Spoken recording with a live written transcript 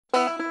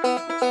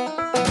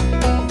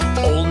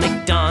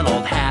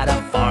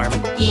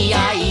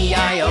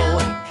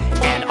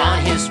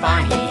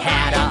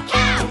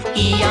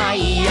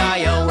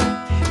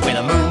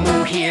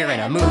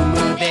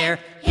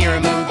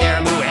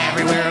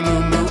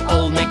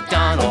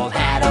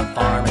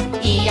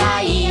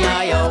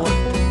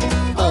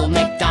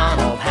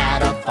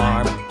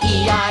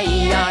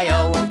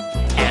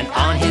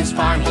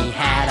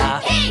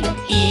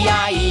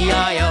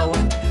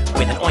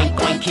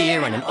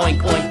and an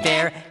oink oink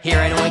there. Here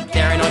an oink,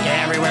 there an oink,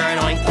 everywhere an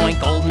oink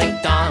oink. Old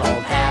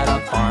MacDonald had a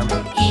farm,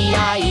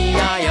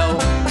 E-I-E-I-O.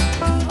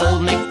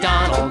 Old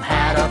MacDonald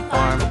had a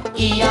farm,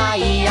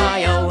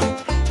 E-I-E-I-O.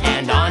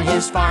 And on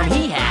his farm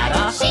he had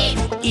a sheep,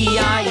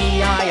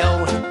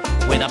 E-I-E-I-O.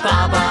 With a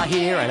ba-ba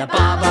here and a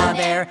ba-ba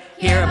there.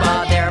 Here a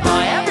ba, there a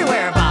ba,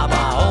 everywhere a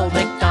ba-ba. Old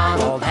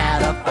MacDonald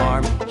had a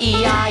farm,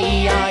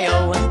 E-I-E-I-O.